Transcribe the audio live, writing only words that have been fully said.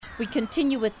We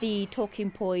continue with the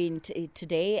talking point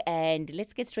today, and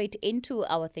let's get straight into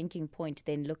our thinking point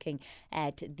then, looking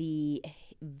at the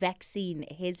vaccine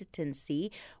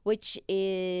hesitancy, which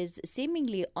is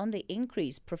seemingly on the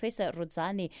increase. Professor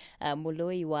Rudzani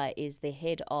Muloiwa is the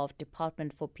head of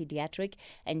Department for Paediatric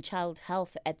and Child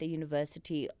Health at the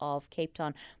University of Cape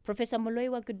Town. Professor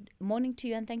Muloiwa, good morning to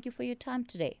you, and thank you for your time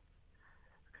today.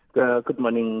 Good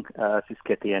morning, Sis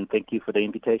Kathy, and thank you for the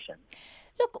invitation.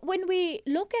 Look, when we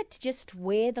look at just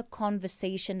where the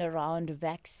conversation around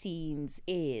vaccines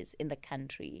is in the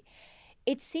country,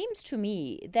 it seems to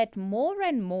me that more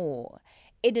and more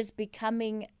it is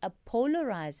becoming a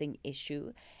polarizing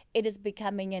issue. It is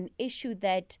becoming an issue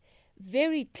that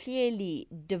very clearly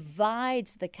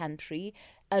divides the country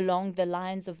along the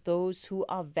lines of those who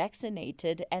are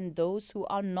vaccinated and those who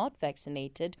are not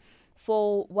vaccinated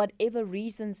for whatever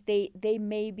reasons they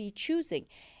may be choosing.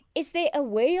 Is there a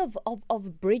way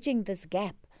of bridging this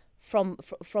gap from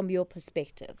your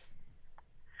perspective?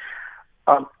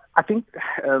 I think,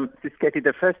 Sis Katie,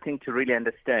 the first thing to really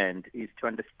understand is to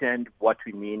understand what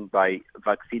we mean by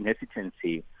vaccine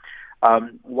hesitancy.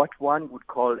 What one would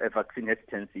call a vaccine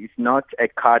hesitancy is not a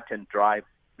cut and dry,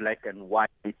 black and white,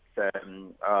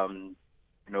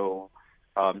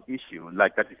 issue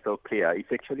like that is so clear.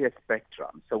 It's actually a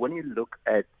spectrum. So when you look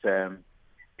at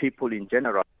people in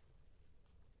general,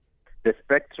 the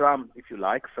spectrum, if you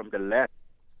like, from the left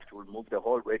will move the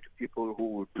whole way to people who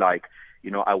would like,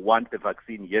 I want the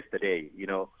vaccine yesterday,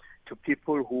 to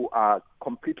people who are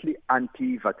completely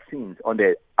anti-vaccines on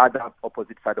the other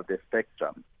opposite side of the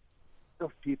spectrum.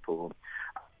 Of people,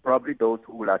 probably those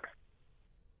who will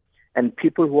and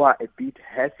people who are a bit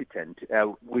hesitant,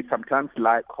 we sometimes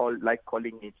like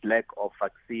calling it lack of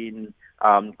vaccine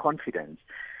confidence.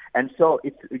 And so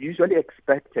it's usually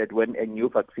expected when a new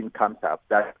vaccine comes up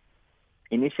that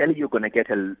initially you're going to get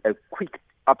a quick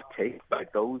uptake by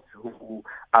those who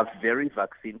are very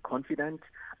vaccine confident,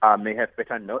 may have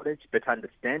better knowledge, better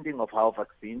understanding of how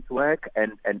vaccines work,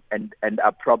 and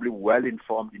are probably well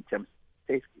informed in terms of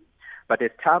safety. But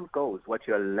as time goes, what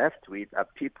you're left with are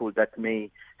people that may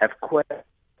have questions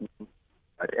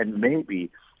and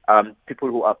maybe people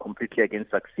who are completely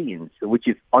against vaccines, which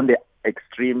is on the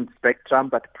extreme spectrum,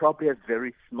 but probably a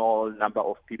very small number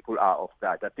of people are of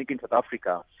that. I think in South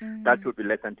Africa, that would be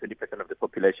less than 20% of the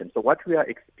population. So what we are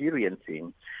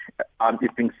experiencing is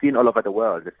being seen all over the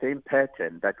world, the same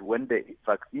pattern that when the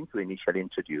vaccines were initially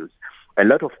introduced, a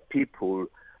lot of people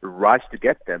rushed to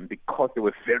get them because they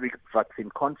were very vaccine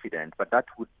confident, but that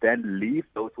would then leave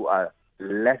those who are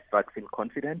less vaccine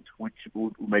confident, which we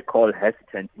may call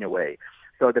hesitant in a way.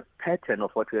 So the pattern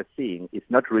of what we are seeing is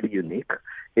not really unique.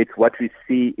 It's what we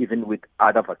see even with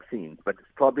other vaccines, but it's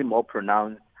probably more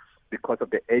pronounced because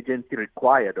of the urgency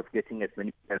required of getting as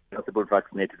many as possible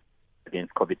vaccinated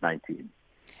against COVID-19.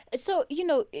 So,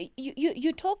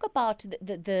 you talk about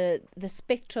the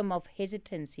spectrum of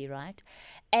hesitancy, right?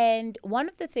 And one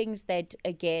of the things that,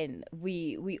 again,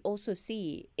 we also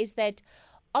see is that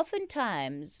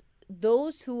oftentimes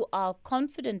those who are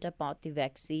confident about the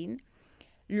vaccine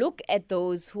look at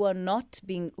those who are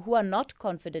not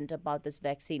confident about this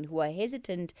vaccine, who are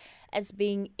hesitant, as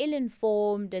being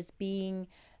ill-informed, as being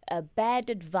bad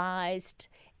advised,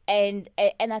 and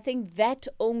I think that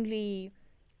only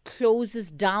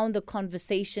closes down the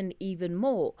conversation even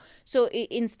more. So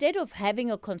instead of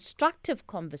having a constructive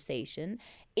conversation,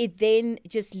 it then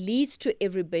just leads to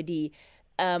everybody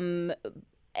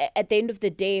at the end of the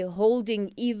day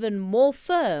holding even more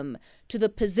firm to the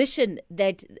position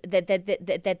that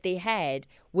they had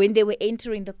when they were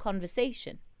entering the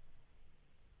conversation.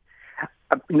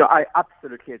 I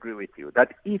absolutely agree with you.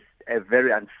 That is a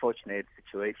very unfortunate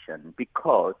situation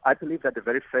because I believe that the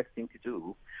very first thing to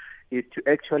do is to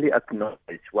actually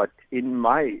acknowledge what, in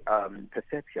my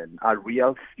perception, are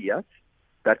real fears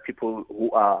that people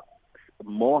who are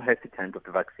more hesitant of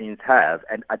the vaccines have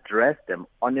and address them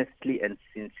honestly and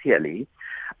sincerely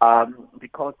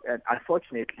because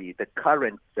unfortunately the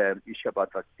current issue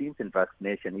about vaccines and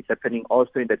vaccination is happening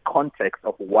also in the context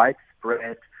of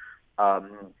widespread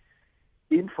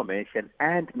information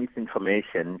and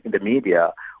misinformation in the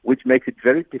media, which makes it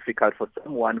very difficult for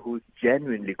someone who's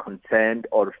genuinely concerned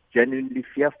or genuinely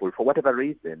fearful for whatever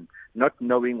reason, not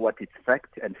knowing what is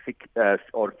fact and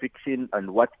or fiction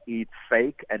and what is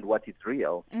fake and what is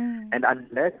real. And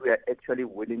unless we are actually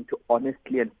willing to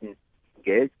honestly and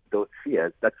engage those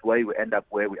fears, that's why we end up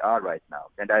where we are right now.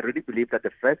 And I really believe that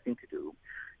the first thing to do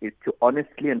is to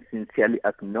honestly and sincerely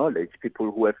acknowledge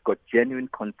people who have got genuine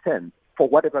concerns for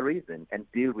whatever reason and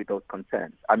deal with those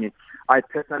concerns. I mean, I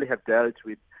personally have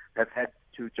had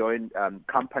to join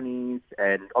companies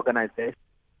and organizations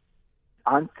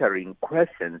answering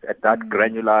questions at that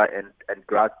granular and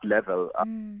grass level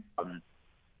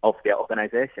of their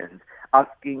organizations,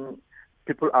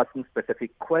 people asking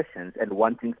specific questions and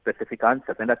wanting specific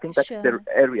answers. And I think that's the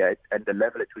area and the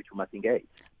level at which we must engage.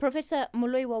 Professor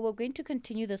Muloiwa, we're going to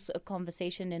continue this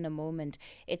conversation in a moment.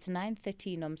 It's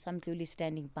 9:30. Nomsamdluli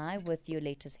standing by with your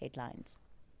latest headlines.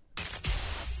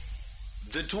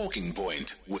 The Talking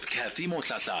Point with Kathy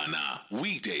Motlatlana.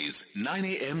 Weekdays, 9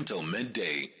 a.m. till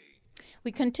midday.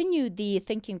 We continue the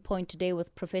Thinking Point today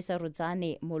with Professor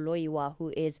Rudzani Muloiwa,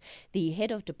 who is the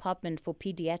Head of Department for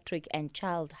Paediatric and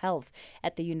Child Health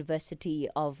at the University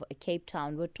of Cape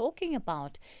Town. We're talking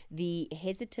about the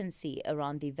hesitancy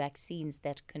around the vaccines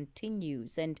that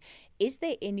continues. And is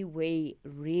there any way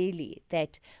really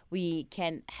that we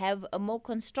can have a more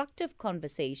constructive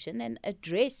conversation and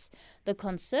address the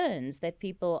concerns that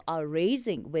people are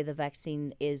raising where the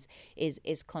vaccine is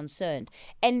concerned?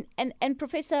 And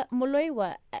Professor Muloiwa,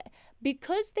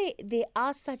 because there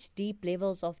are such deep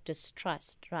levels of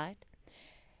distrust, right?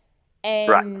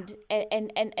 And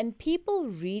people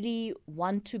really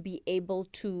want to be able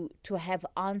to have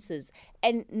answers,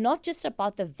 and not just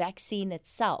about the vaccine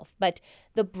itself, but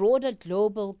the broader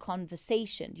global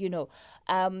conversation.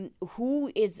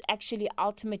 Who is actually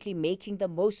ultimately making the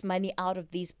most money out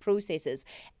of these processes?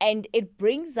 And it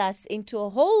brings us into a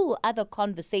whole other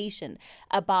conversation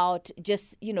about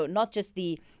just not just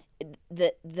the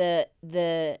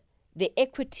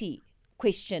equity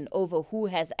question over who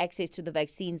has access to the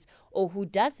vaccines or who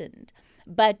doesn't,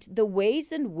 but the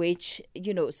ways in which,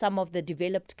 some of the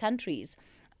developed countries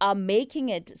are making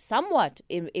it somewhat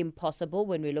impossible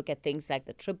when we look at things like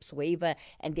the TRIPS waiver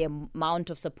and the amount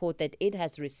of support that it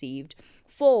has received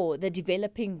for the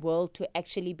developing world to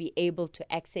actually be able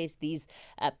to access these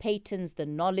patents, the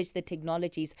knowledge, the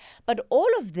technologies. But all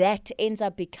of that ends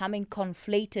up becoming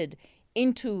conflated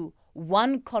into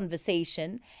one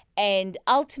conversation and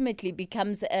ultimately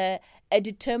becomes a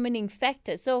determining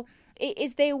factor. So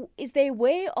is there a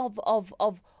way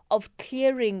of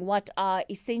clearing what are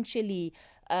essentially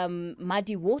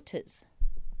muddy waters?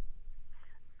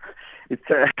 It's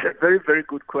a very, very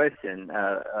good question,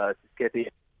 Kathy.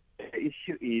 The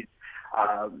issue is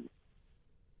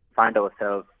find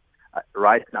ourselves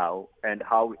right now and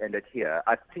how we ended here.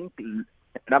 I think a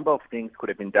number of things could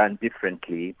have been done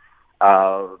differently.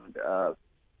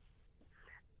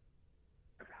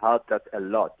 Helped us a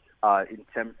lot in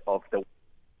terms of the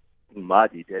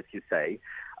muddied, as you say,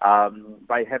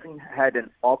 by having had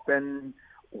an open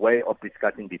way of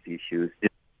discussing these issues,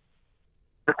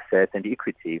 access and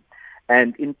equity.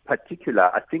 And in particular,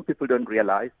 I think people don't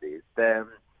realize this, the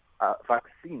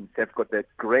vaccines have got the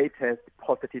greatest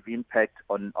positive impact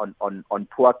on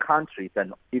poor countries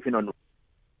and even on.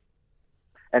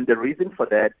 And the reason for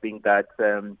that being that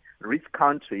rich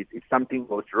countries, if something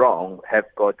goes wrong, have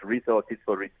got resources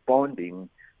for responding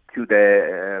to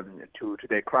the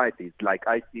crisis, like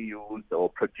ICUs or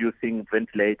producing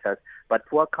ventilators. But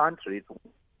poor countries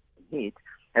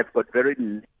have got very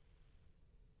little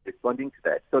responding to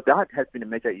that. So that has been a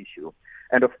major issue.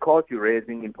 And of course, you're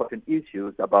raising important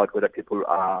issues about whether people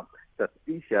are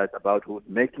suspicious about who's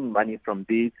making money from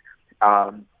this.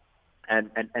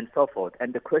 And so forth.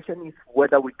 And the question is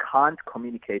whether we can't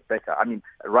communicate better. I mean,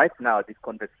 right now, this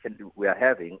conversation we are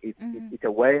having is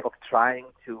a way of trying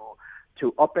to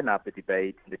open up the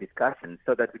debate, the discussion,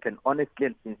 so that we can honestly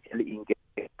and sincerely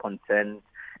engage concerns.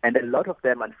 And a lot of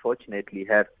them, unfortunately,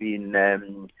 have been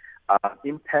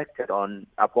impacted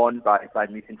upon by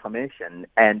misinformation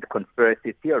and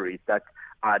conspiracy theories that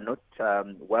are not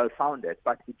well-founded.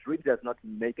 But it really does not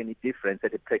make any difference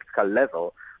at a practical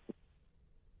level,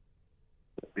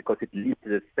 because it leads to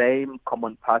the same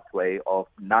common pathway of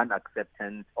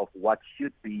non-acceptance of what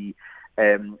should be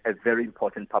a very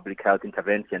important public health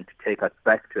intervention to take us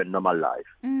back to a normal life.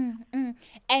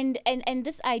 And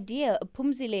this idea,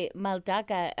 Pumzile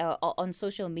Maldaga on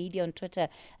social media, on Twitter,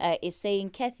 is saying,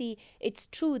 Kathy, it's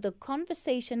true, the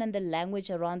conversation and the language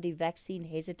around the vaccine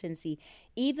hesitancy,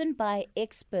 even by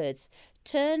experts,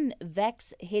 turn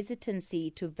vax hesitancy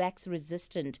to vax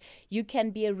resistant. You can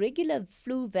be a regular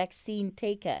flu vaccine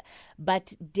taker,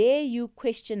 but dare you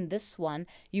question this one,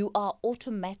 you are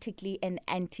automatically an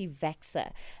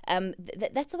anti-vaxxer.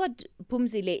 That's what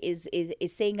Pumzile is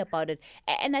saying about it.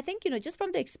 And I think, just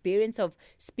from the experience of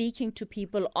speaking to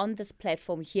people on this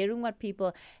platform, hearing what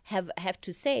people have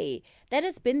to say, that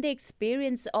has been the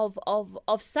experience of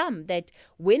some, that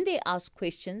when they ask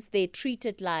questions, they treat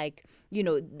it like,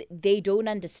 they don't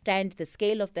understand the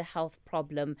scale of the health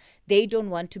problem. They don't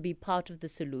want to be part of the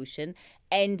solution,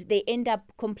 and they end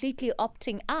up completely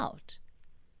opting out.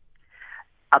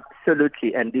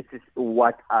 Absolutely, and this is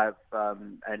what I've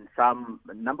and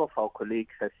a number of our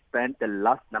colleagues have spent the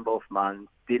last number of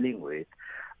months dealing with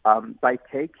by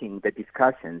taking the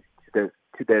discussions to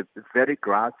the very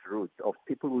grassroots of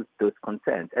people with those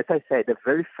concerns. As I said, the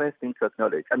very first thing to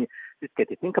acknowledge, I mean, just get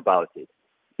to think about it.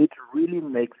 It really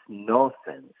makes no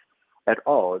sense at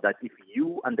all that if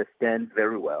you understand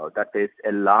very well that there's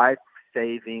a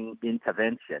life-saving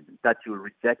intervention, that you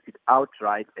reject it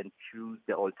outright and choose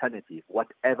the alternative,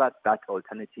 whatever that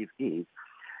alternative is,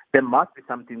 there must be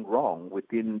something wrong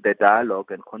within the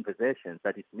dialogue and conversations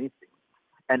that is missing.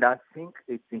 And I think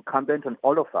it's incumbent on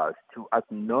all of us to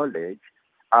acknowledge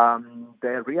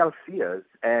the real fears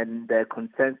and the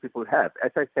concerns people have.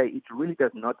 As I say, it really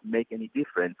does not make any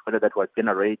difference whether that was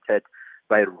generated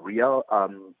by real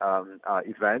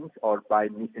events or by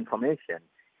misinformation.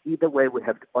 Either way, we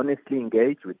have to honestly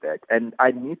engage with that. And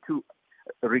I need to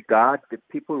regard the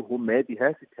people who may be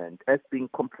hesitant as being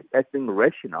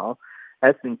rational,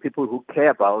 as being people who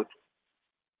care about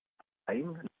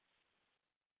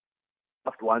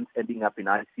loved ones ending up in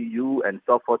ICU and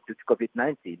so forth due to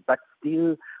COVID-19, but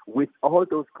still, with all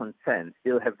those concerns,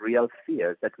 still have real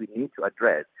fears that we need to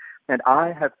address. And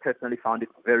I have personally found it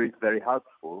very, very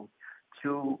helpful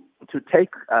to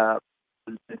take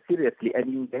seriously and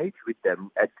engage with them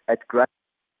at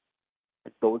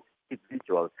those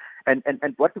individuals. And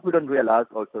what people don't realize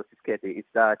also, Siskete, is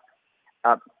that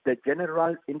the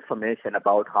general information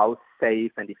about how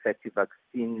safe and effective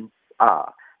vaccines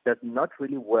are does not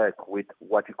really work with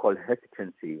what you call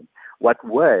hesitancy. What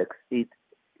works is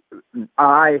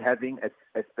I having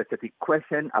a specific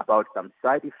question about some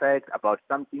side effect, about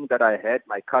something that I heard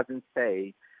my cousin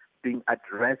say, being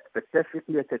addressed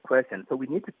specifically as a question. So we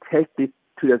need to take this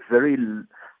to a very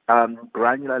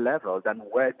granular level and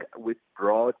work with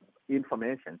broad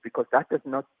information, because that does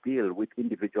not deal with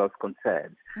individuals'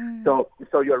 concerns. So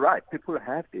you're right, people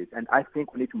have this, and I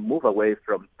think we need to move away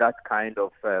from that kind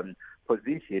of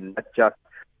position, not just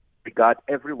regard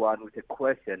everyone with a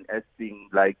question as being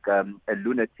like a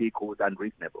lunatic who's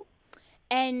unreasonable.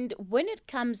 And when it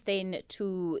comes then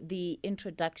to the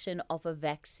introduction of a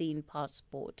vaccine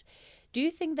passport, do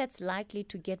you think that's likely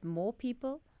to get more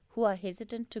people who are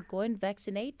hesitant to go and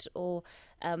vaccinate, or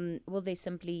will they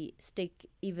simply stick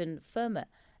even firmer,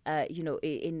 in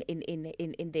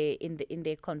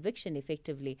their conviction,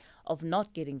 effectively, of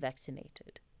not getting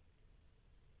vaccinated?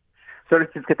 Sorry,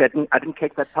 I didn't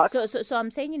catch that part. So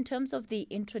I'm saying in terms of the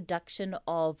introduction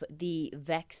of the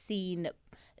vaccine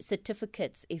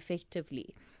certificates,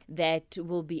 effectively, that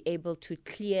will be able to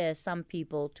clear some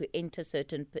people to enter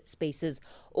certain spaces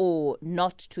or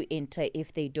not to enter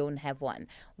if they don't have one.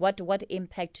 What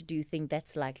impact do you think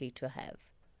that's likely to have?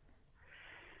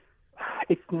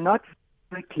 It's not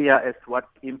very clear as what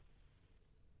impact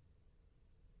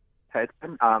has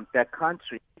been. There are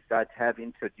countries that have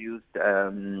introduced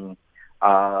the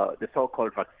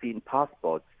so-called vaccine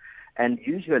passports, and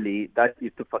usually that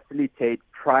is to facilitate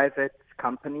private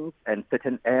companies and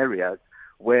certain areas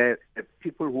where the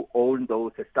people who own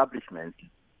those establishments,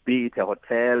 be it a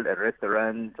hotel, a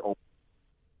restaurant, or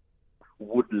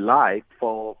would like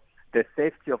for the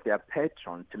safety of their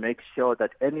patrons to make sure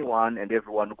that anyone and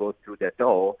everyone who goes through their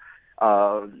door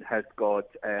has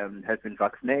been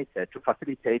vaccinated, to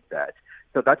facilitate that.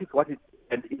 So that is what it.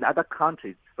 And in other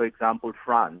countries, for example,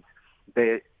 France,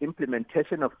 the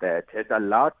implementation of that has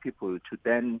allowed people to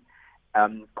then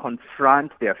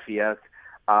confront their fears,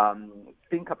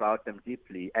 think about them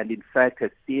deeply, and in fact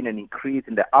has seen an increase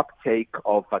in the uptake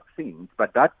of vaccines.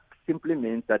 But that simply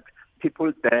means that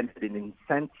people then had an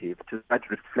incentive to start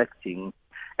reflecting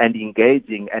and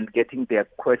engaging and getting their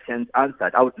questions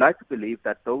answered. I would like to believe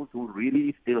that those who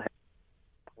really still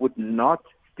would not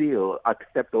still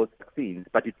accept those vaccines,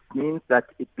 but it means that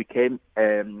it became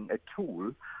a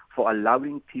tool for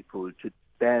allowing people to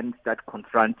then start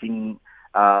confronting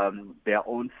their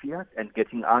own fears and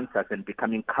getting answers and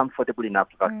becoming comfortable enough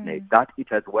to vaccinate. That it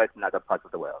has worked in other parts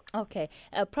of the world. Okay.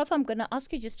 Prof, I'm going to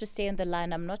ask you just to stay on the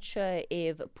line. I'm not sure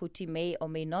if Puti may or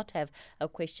may not have a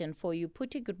question for you.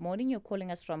 Puti, good morning. You're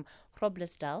calling us from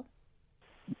Groblersdal.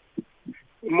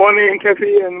 Good morning,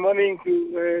 Kathy, and morning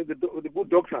to the good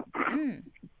doctor.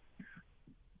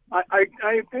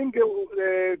 I think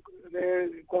the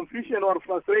confusion or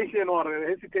frustration or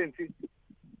hesitancy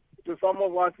to some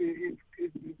of us is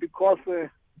because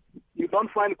you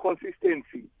don't find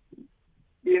consistency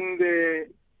in the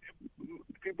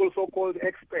people so-called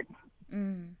experts.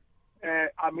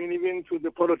 Even to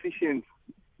the politicians.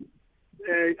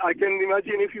 I can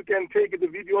imagine if you can take the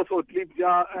videos or clips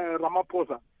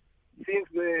Ramaphosa since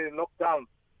the lockdown,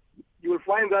 you will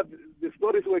find that the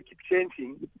stories will keep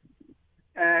changing.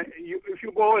 if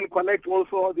you go and collect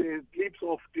also the clips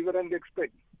of different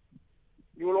experts,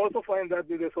 you will also find that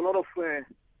there's a lot of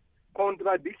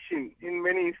contradiction in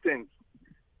many instances.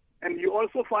 And you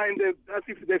also find that as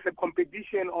if there's a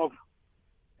competition of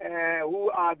who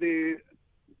are the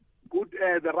good,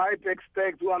 the right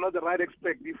experts, who are not the right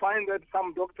experts. You find that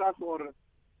some doctors or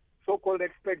so-called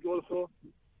experts also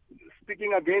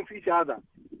speaking against each other.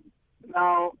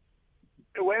 Now,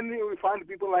 when you find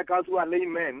people like us who are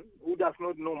laymen, who does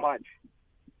not know much,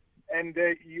 and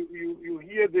you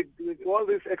hear all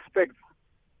these experts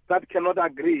that cannot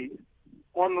agree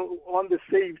on the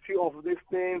safety of these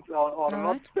things or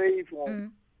not safe or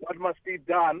what must be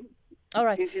done. All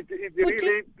right. It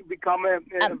really become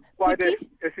quite Puti,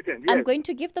 hesitant. Yes. I'm going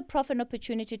to give the Prof an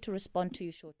opportunity to respond to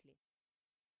you shortly.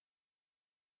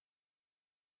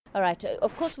 All right.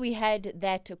 Of course, we had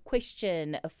that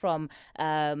question from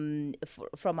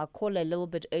our caller a little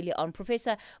bit earlier on.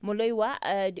 Professor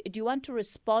Muloiwa, do you want to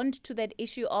respond to that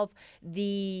issue of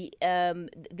the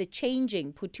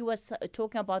changing? Puti was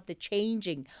talking about the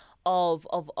changing of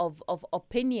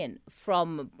opinion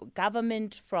from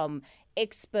government, from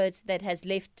experts, that has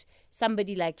left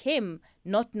somebody like him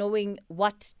not knowing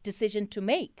what decision to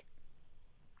make.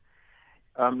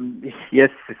 Yes,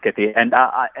 Kathy, and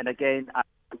again, I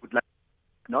would like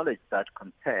to acknowledge that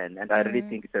concern, and I really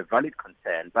think it's a valid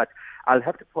concern. But I'll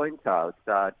have to point out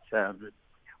that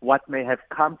what may have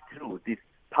come through these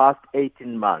past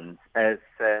 18 months as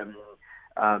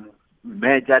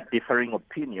major differing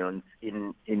opinions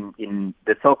in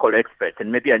the so-called experts,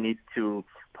 and maybe I need to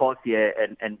pause here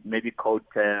and maybe quote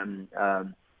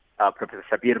Professor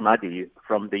Shabir Mahdi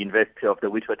from the University of the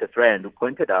Witwatersrand, who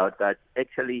pointed out that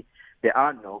actually there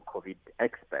are no COVID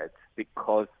experts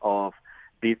because of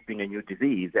this being a new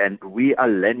disease, and we are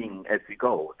learning as we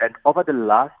go. And over the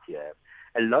last year,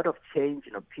 a lot of change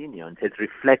in opinions has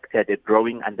reflected a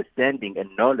growing understanding and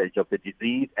knowledge of the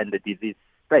disease and the disease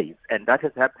space, and that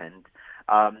has happened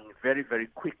very, very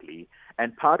quickly.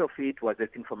 And part of it was as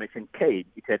information came.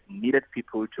 It had needed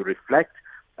people to reflect,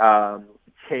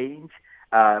 change,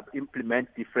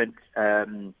 implement different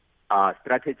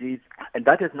strategies, and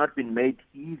that has not been made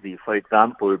easy, for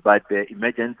example, by the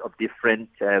emergence of different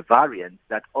variants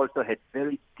that also had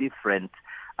very different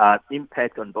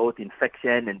impact on both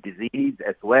infection and disease,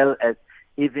 as well as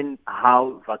even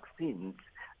how vaccines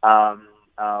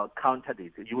counter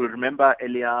this. You will remember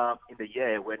earlier in the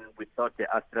year when we thought the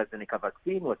AstraZeneca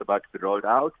vaccine was about to be rolled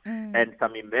out, and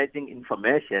some emerging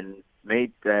information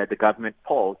made the government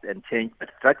pause and change that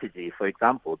strategy, for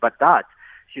example. But that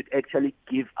should actually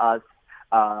give us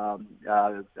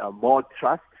more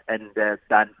trust and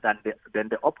than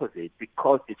the opposite,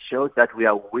 because it shows that we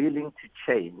are willing to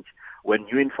change when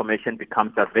new information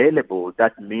becomes available.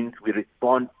 That means we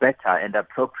respond better and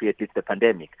appropriately to the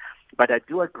pandemic. But I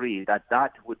do agree that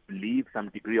that would leave some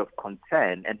degree of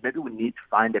concern, and maybe we need to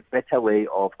find a better way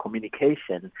of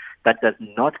communication that does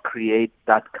not create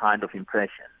that kind of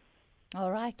impression. All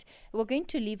right. We're going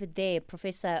to leave it there.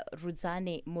 Professor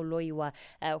Rudzani Muloiwa,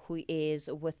 who is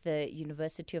with the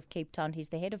University of Cape Town. He's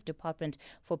the head of Department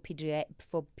for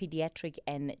Paediatric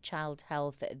and Child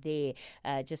Health there,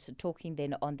 just talking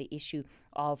then on the issue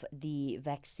of the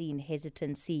vaccine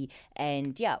hesitancy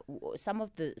and some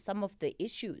of the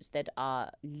issues that are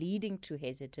leading to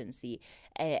hesitancy,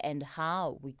 and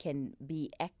how we can be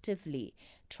actively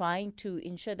trying to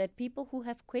ensure that people who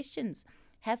have questions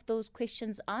have those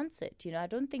questions answered. I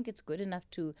don't think it's good enough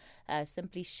to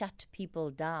simply shut people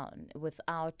down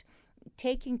without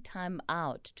taking time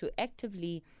out to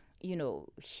actively,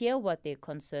 hear what their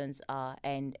concerns are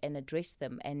and address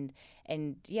them. And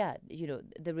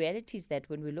the reality is that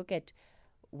when we look at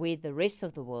where the rest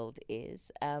of the world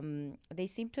is, they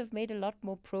seem to have made a lot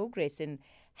more progress in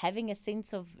having a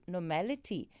sense of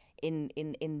normality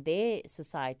in their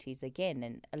societies again,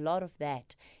 and a lot of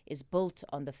that is built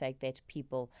on the fact that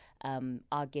people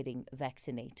are getting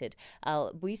vaccinated.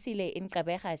 Buisile in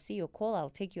Kabeja, I see your call. I'll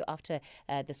take you after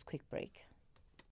this quick break.